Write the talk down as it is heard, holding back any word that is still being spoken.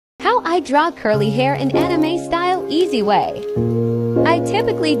How I draw curly hair in anime style easy way. I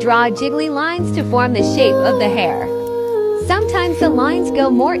typically draw jiggly lines to form the shape of the hair. Sometimes the lines go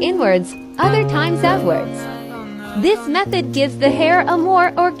more inwards, other times outwards. This method gives the hair a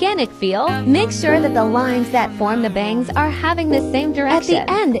more organic feel. Make sure that the lines that form the bangs are having the same direction. At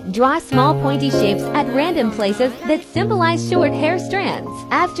the end, draw small pointy shapes at random places that symbolize short hair strands.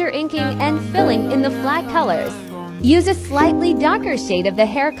 After inking and filling in the flat colors, use a slightly darker shade of the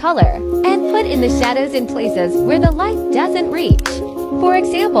hair color and put in the shadows in places where the light doesn't reach. For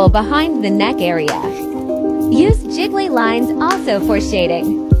example, behind the neck area. Use jiggly lines also for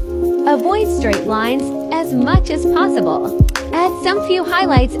shading. Avoid straight lines as much as possible. Add some few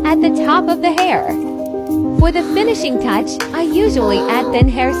highlights at the top of the hair. For the finishing touch, I usually add thin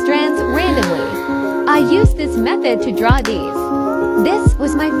hair strands randomly. I use this method to draw these. This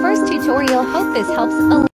was my first tutorial. Hope this helps a lot.